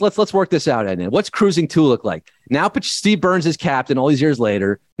work this out, Edna. What's Cruising 2 look like? Now Steve Burns is captain all these years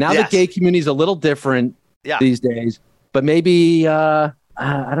later. Now the gay community is a little different these days. But maybe, I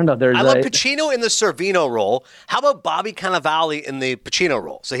don't know. I love Pacino in the Sorvino role. How about Bobby Cannavale in the Pacino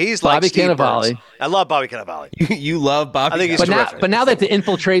role? So he's like Steve Burns. I love Bobby Cannavale. You love Bobby. I think he's terrific. But now they have to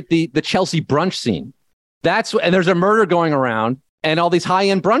infiltrate the Chelsea brunch scene. And there's a murder going around. and all these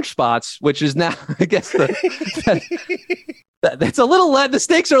high-end brunch spots, which is now, I guess, that's a little. The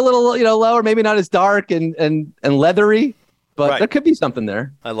stakes are a little, lower, maybe not as dark and leathery, but there could be something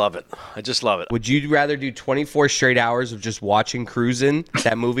there. I love it. I just love it. Would you rather do 24 straight hours of just watching Cruisin',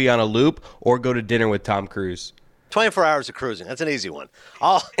 that movie on a loop, or go to dinner with Tom Cruise? 24 hours of cruising. That's an easy one.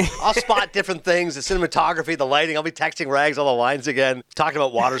 I'll spot different things, the cinematography, the lighting. I'll be texting Rags all the lines again, talking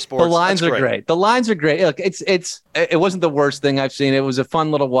about water sports. The lines are great. The lines are great. Look, it wasn't the worst thing I've seen. It was a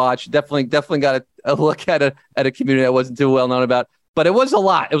fun little watch. Definitely got a look at a community I wasn't too well known about. But it was a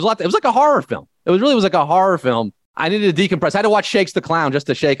lot. It was like a horror film. It was like a horror film. I needed to decompress. I had to watch Shakes the Clown just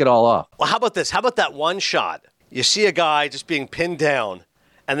to shake it all off. Well, how about this? How about that one shot? You see a guy just being pinned down,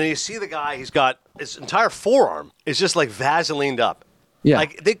 and then you see the guy, he's got his entire forearm is just like Vaselined up. Yeah.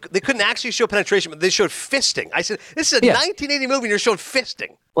 Like they couldn't actually show penetration, but they showed fisting. I said, this is a 1980 movie and you're showing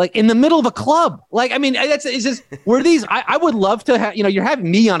fisting. Like in the middle of a club. Like, I mean, it's just, were these, I would love to have, you're having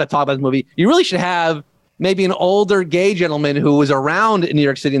me on to talk about this movie. You really should have maybe an older gay gentleman who was around in New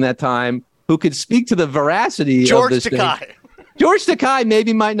York City in that time who could speak to the veracity of this thing. George Takei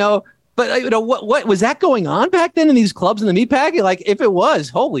maybe might know. But what was that going on back then in these clubs in the Meatpacking? Like, if it was,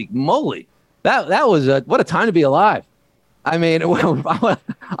 holy moly, that was what a time to be alive. I mean, I'd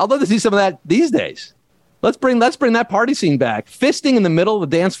love to see some of that these days. Let's bring that party scene back. Fisting in the middle of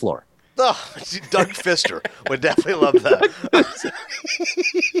the dance floor. Oh, Doug Fister would definitely love that.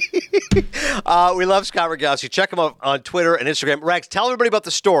 We love Scott Rogowski. Check him out on Twitter and Instagram. Rags, tell everybody about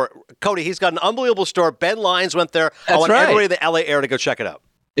the store. Cody, he's got an unbelievable store. Ben Lyons went there. That's I want right. everybody in the LA area to go check it out.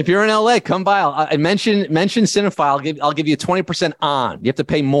 If you're in LA, come by. I mention Cinephile. I'll give you 20% on. You have to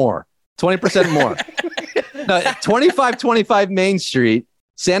pay more. 20% more. No, 2525 Main Street,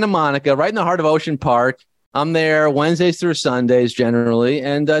 Santa Monica, right in the heart of Ocean Park. I'm there Wednesdays through Sundays generally,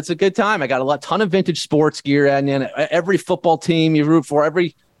 and it's a good time. I got a ton of vintage sports gear, and every football team you root for,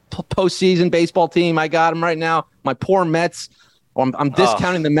 every postseason baseball team, I got them right now. My poor Mets. I'm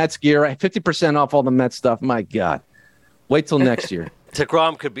discounting the Mets gear. I have 50% off all the Mets stuff. My God. Wait till next year.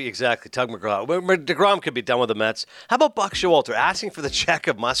 DeGrom could be Tug McGraw. DeGrom could be done with the Mets. How about Buck Showalter asking for the check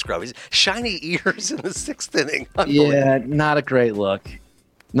of Musgrove? He's shiny ears in the sixth inning. Yeah, not a great look.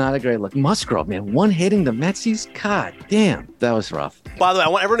 Not a great look. Musgrove, man, one hitting the Metsies. God damn, that was rough. By the way, I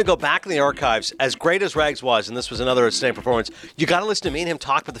want everyone to go back in the archives. As great as Rags was, and this was another outstanding performance, you got to listen to me and him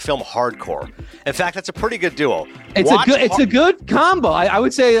talk about the film Hardcore. In fact, that's a pretty good duo. It's a good combo. I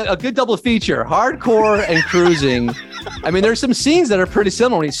would say a good double feature. Hardcore and Cruising. I mean, there's some scenes that are pretty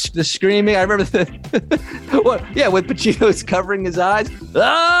similar. When he's the screaming. I remember with Pacino's covering his eyes.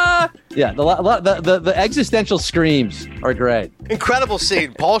 Ah! Yeah, the existential screams are great. Incredible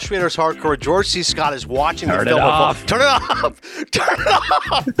scene. Paul Schrader's Hardcore. George C. Scott is watching the film. Turn it off. Turn it off.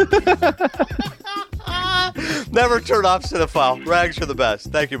 Never turn off Cinephile. Rags, you're the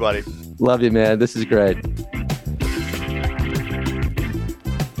best. Thank you, buddy. Love you, man. This is great.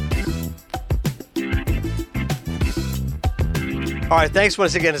 All right, thanks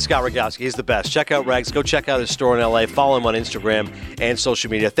once again to Scott Rogowski. He's the best. Check out Rags. Go check out his store in LA. Follow him on Instagram and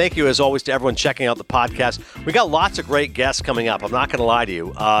social media. Thank you, as always, to everyone checking out the podcast. We got lots of great guests coming up. I'm not going to lie to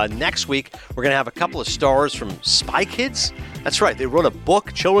you. Next week, we're going to have a couple of stars from Spy Kids. That's right. They wrote a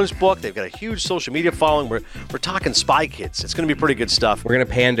book, children's book. They've got a huge social media following. We're talking Spy Kids. It's going to be pretty good stuff. We're going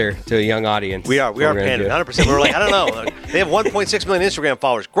to pander to a young audience. We are pandering 100%. We're like, I don't know. They have 1.6 million Instagram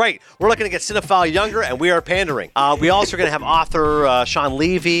followers. Great. We're looking to get Cinephile younger, and we are pandering. We also are going to have author Sean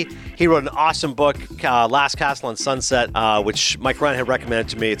Levy. He wrote an awesome book, Last Castle on Sunset, which Mike Ryan had recommended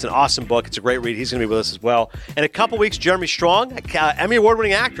to me. It's an awesome book. It's a great read. He's going to be with us as well. In a couple weeks, Jeremy Strong, Emmy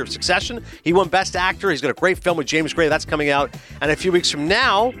Award-winning actor of Succession. He won Best Actor. He's got a great film with James Gray. That's coming out. And a few weeks from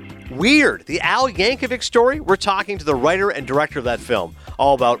now, Weird, the Al Yankovic story. We're talking to the writer and director of that film,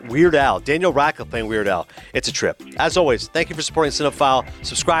 all about Weird Al. Daniel Radcliffe playing Weird Al. It's a trip. As always, thank you for supporting Cinephile.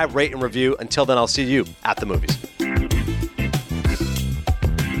 Subscribe, rate, and review. Until then, I'll see you at the movies.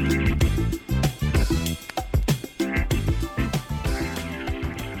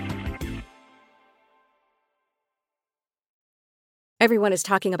 Everyone is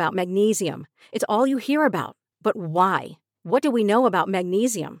talking about magnesium. It's all you hear about. But why? What do we know about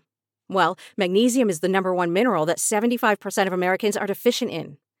magnesium? Well, magnesium is the #1 mineral that 75% of Americans are deficient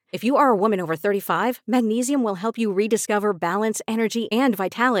in. If you are a woman over 35, magnesium will help you rediscover balance, energy, and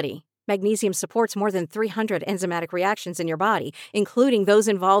vitality. Magnesium supports more than 300 enzymatic reactions in your body, including those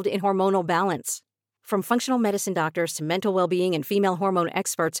involved in hormonal balance. From functional medicine doctors to mental well-being and female hormone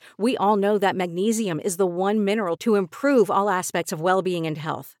experts, we all know that magnesium is the one mineral to improve all aspects of well-being and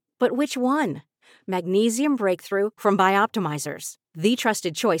health. But which one? Magnesium Breakthrough from Bioptimizers, the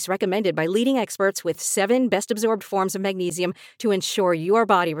trusted choice recommended by leading experts with 7 best-absorbed forms of magnesium to ensure your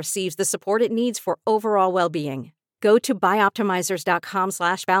body receives the support it needs for overall well-being. Go to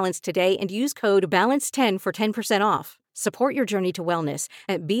bioptimizers.com/balance today and use code BALANCE10 for 10% off. Support your journey to wellness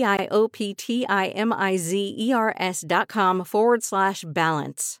at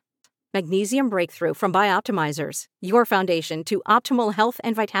bioptimizers.com/balance. Magnesium Breakthrough from Bioptimizers, your foundation to optimal health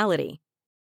and vitality.